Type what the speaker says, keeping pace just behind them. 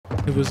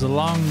It was a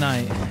long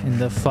night in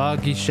the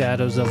foggy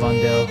shadows of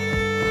Undale.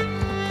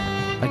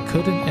 I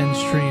couldn't end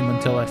stream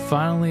until I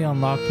finally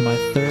unlocked my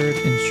third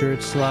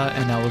insured slot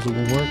and I was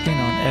working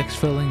on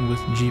exfilling with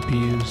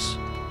GPUs.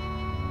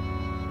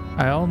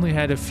 I only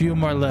had a few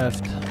more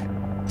left.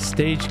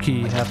 Stage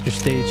key after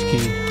stage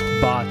key,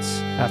 bots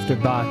after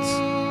bots,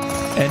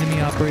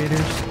 enemy operators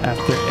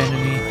after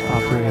enemy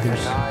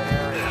operators.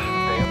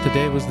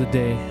 Today was the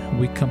day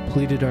we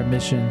completed our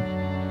mission.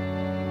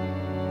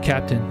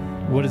 Captain,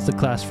 what is the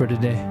class for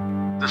today?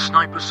 The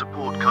sniper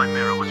support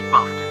Chimera was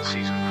buffed in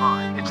Season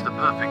 5. It's the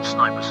perfect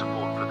sniper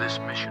support for this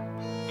mission.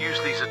 Use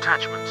these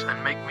attachments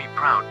and make me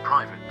proud,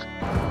 Private.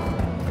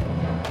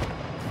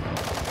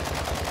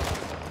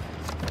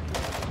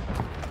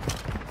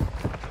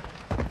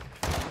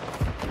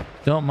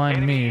 Don't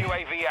mind me.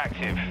 UAV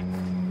active.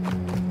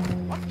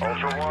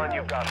 Ultra One,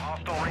 you've got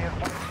hostile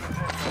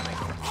reinforcements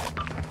incoming.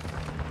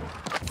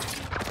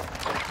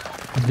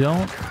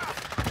 Don't.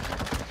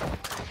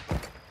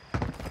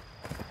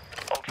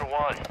 Ultra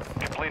One,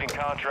 completing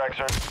contracts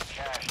earn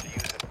cash to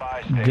use at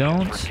buy stations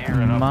Don't for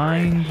gear and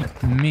mind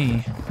upgrades.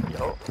 me.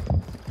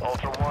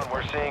 Ultra One,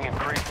 we're seeing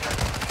increased.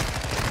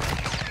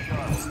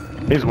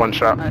 He's one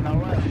shot. I know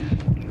what.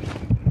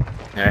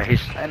 Yeah,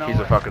 he's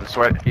a fucking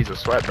sweat. He's a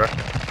sweat, bro.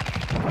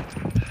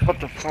 What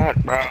the fuck,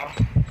 bro?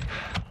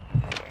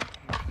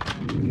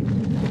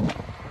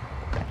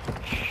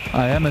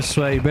 I am a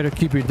sweat. You better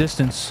keep your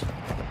distance.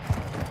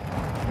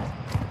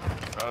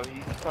 Oh,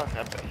 he's fucking.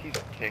 I bet he's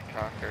a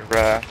TikToker,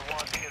 bro. Ultra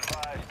One, be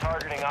advised,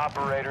 targeting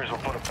operators will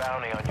put a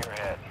bounty on your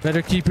head.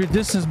 Better keep your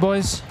distance,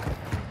 boys.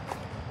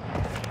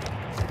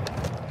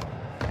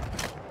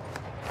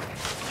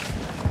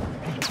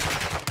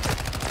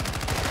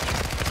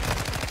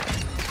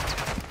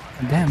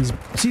 Damn,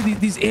 see,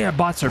 these AI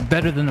bots are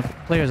better than the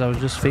players I was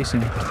just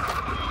facing.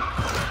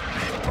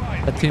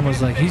 That team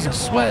was like, he's a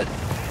sweat.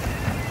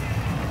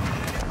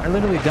 I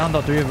literally downed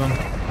all three of them.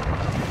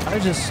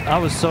 I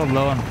was so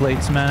low on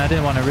plates, man. I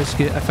didn't want to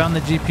risk it. I found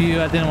the GPU.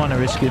 I didn't want to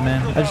risk it,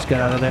 man. I just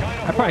got out of there.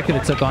 I probably could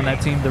have took on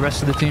that team, the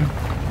rest of the team.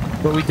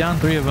 But we downed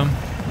three of them.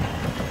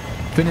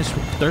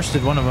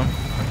 Thirsted one of them.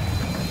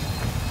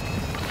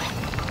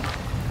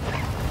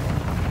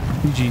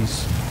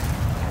 GG's.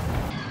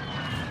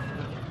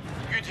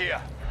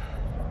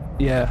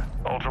 Yeah.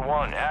 Ultra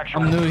One,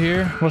 actual. I'm new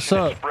here. What's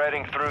up?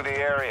 Spreading through the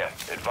area.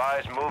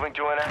 Advise moving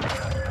to an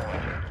access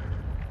point.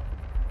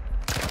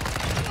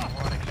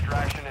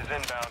 Extraction is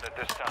inbound at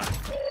this time.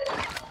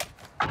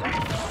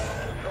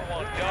 Ultra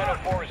One, Dino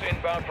 4 is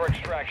inbound for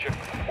extraction.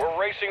 We're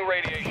racing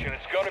radiation.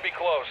 It's going to be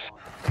close.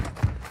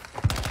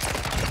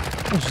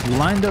 It's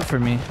lined up for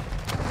me.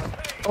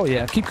 Oh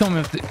yeah, keep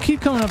coming up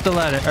the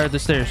ladder or the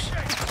stairs.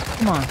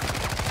 Come on.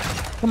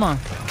 Come on.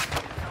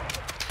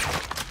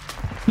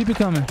 Keep it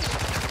coming.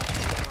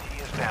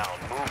 Down.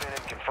 Move in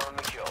and confirm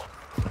the kill.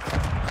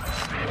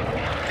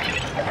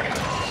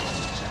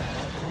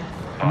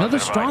 Another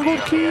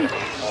stronghold key?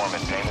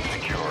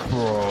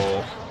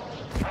 Bro.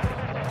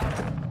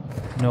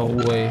 No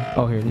way.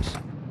 Oh, here it is.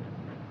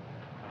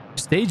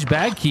 Stage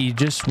bag key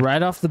just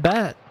right off the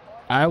bat.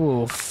 I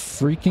will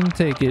freaking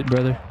take it,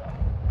 brother.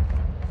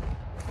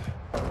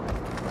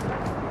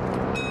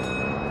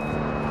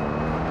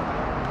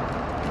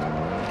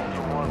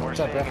 What's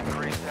up, bro?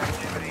 Increased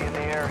activity in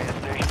the area.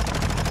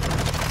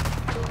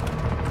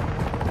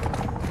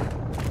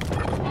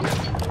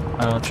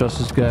 I don't trust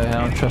this guy. I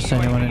don't trust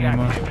anyone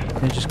anymore.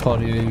 They just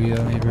called UAV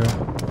on me, bro.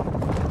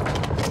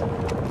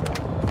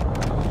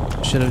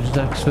 Should have just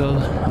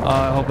exfilled.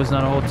 I hope it's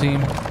not a whole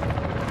team.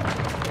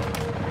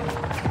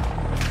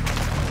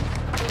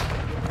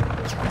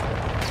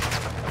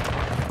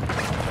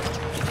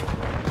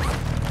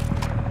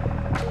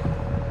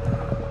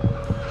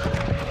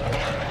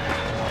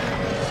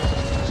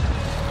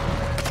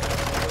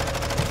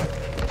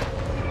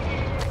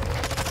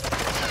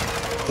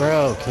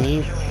 Bro, can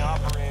you?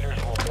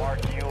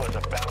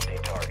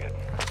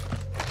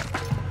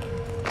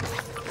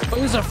 Oh,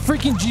 there's a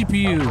freaking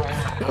GPU.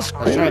 I was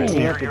trying to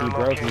team up with you,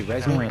 bro. Can you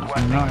res me?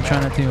 I'm not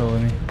trying to team up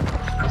with me.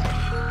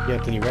 Yeah,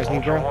 can you res me,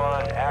 bro?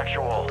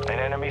 Actual, an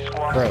enemy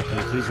squad. Bro, can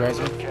you please res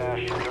me? Your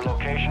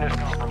location is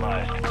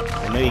compromised.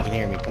 I know you can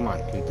hear me. Come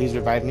on, can you please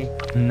revive me?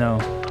 No.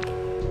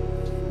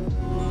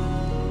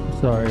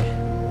 Sorry.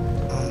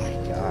 Oh my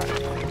god.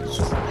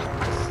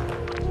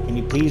 Can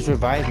you please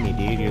revive me,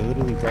 dude? You're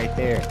literally right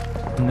there.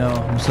 No,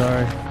 I'm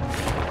sorry.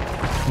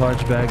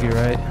 Large bag, you're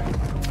right.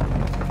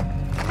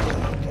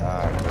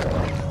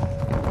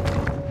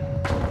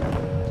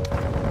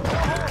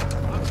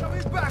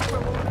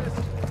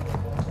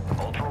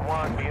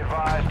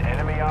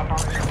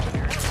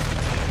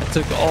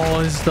 Took all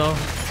his stuff.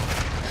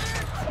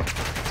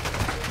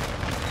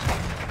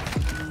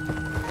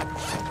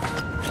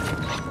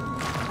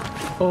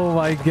 Oh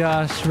my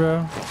gosh,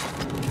 bro.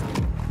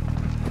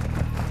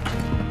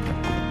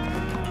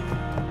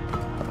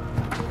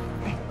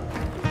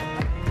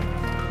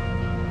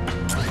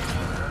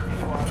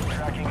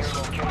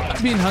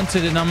 I'm being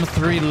hunted and I'm a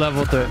 3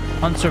 level 3.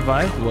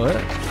 Unsurvived? What?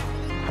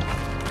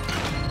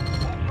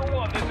 Ultra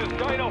One, this is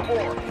Dino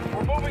 4.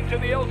 We're moving to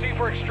the LZ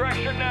for extraction.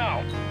 extraction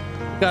now.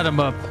 Got him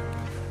up.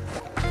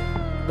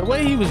 The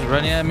way he was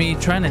running at me,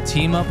 trying to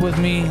team up with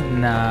me,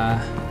 nah.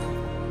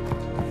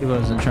 He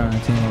wasn't trying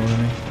to team up with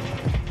me.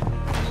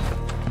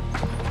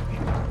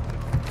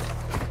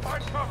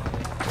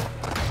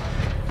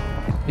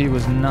 He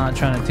was not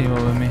trying to team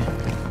up with me.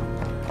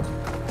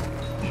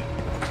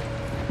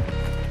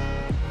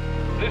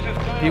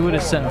 He would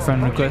have sent a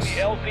friend request. Keep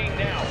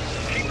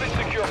it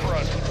secure for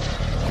us.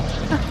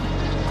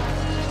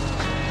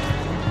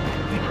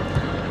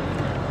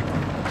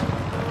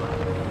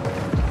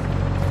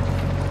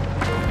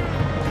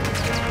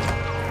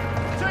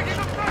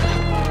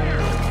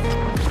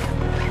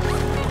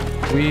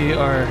 We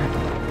are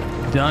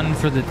done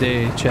for the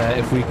day, chat.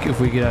 If we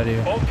get out of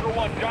here. Ultra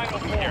One, Dino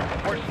 4.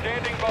 We're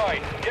standing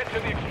by. Get to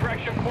the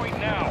extraction point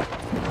now.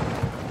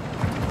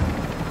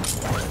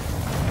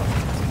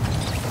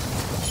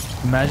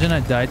 Imagine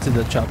I died to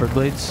the chopper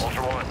blades.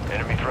 Ultra One,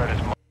 enemy threat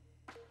is.